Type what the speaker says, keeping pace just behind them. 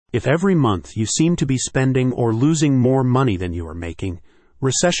If every month you seem to be spending or losing more money than you are making,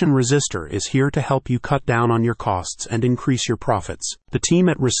 Recession Resistor is here to help you cut down on your costs and increase your profits. The team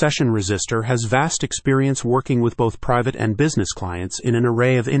at Recession Resistor has vast experience working with both private and business clients in an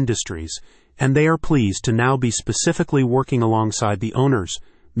array of industries, and they are pleased to now be specifically working alongside the owners,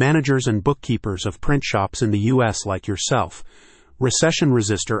 managers, and bookkeepers of print shops in the U.S. like yourself. Recession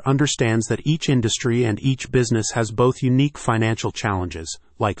Resistor understands that each industry and each business has both unique financial challenges,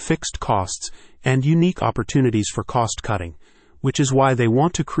 like fixed costs, and unique opportunities for cost cutting, which is why they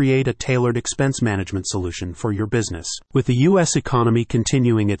want to create a tailored expense management solution for your business. With the U.S. economy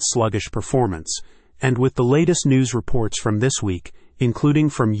continuing its sluggish performance, and with the latest news reports from this week, including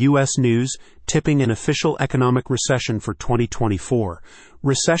from U.S. News tipping an official economic recession for 2024,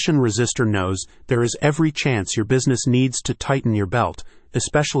 Recession Resistor knows there is every chance your business needs to tighten your belt,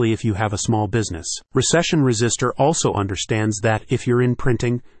 especially if you have a small business. Recession Resistor also understands that if you're in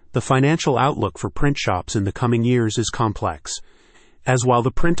printing, the financial outlook for print shops in the coming years is complex. As while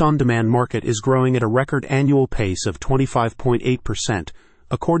the print-on-demand market is growing at a record annual pace of 25.8%,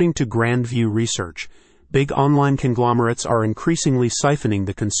 according to Grand View Research, big online conglomerates are increasingly siphoning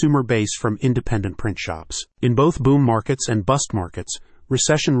the consumer base from independent print shops. In both boom markets and bust markets,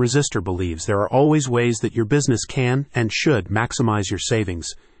 Recession Resistor believes there are always ways that your business can and should maximize your savings,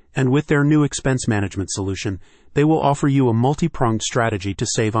 and with their new expense management solution, they will offer you a multi-pronged strategy to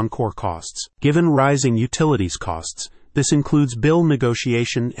save on core costs. Given rising utilities costs, this includes bill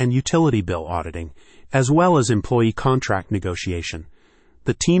negotiation and utility bill auditing, as well as employee contract negotiation.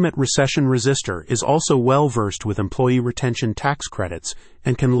 The team at Recession Resistor is also well-versed with employee retention tax credits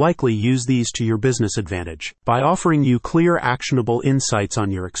and can likely use these to your business advantage. By offering you clear, actionable insights on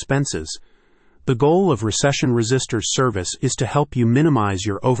your expenses, the goal of Recession Resistor's service is to help you minimize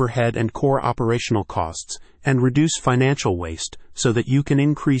your overhead and core operational costs and reduce financial waste so that you can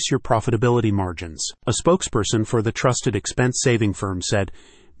increase your profitability margins. A spokesperson for the trusted expense-saving firm said,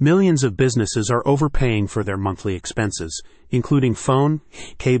 "Millions of businesses are overpaying for their monthly expenses, including phone,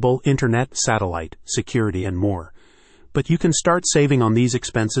 cable, internet, satellite, security, and more. But you can start saving on these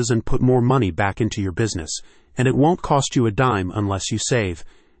expenses and put more money back into your business, and it won't cost you a dime unless you save.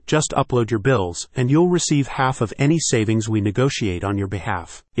 Just upload your bills, and you'll receive half of any savings we negotiate on your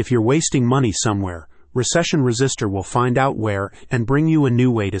behalf. If you're wasting money somewhere, Recession Resistor will find out where and bring you a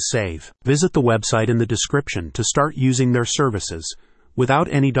new way to save." Visit the website in the description to start using their services. Without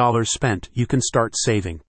any dollars spent, you can start saving.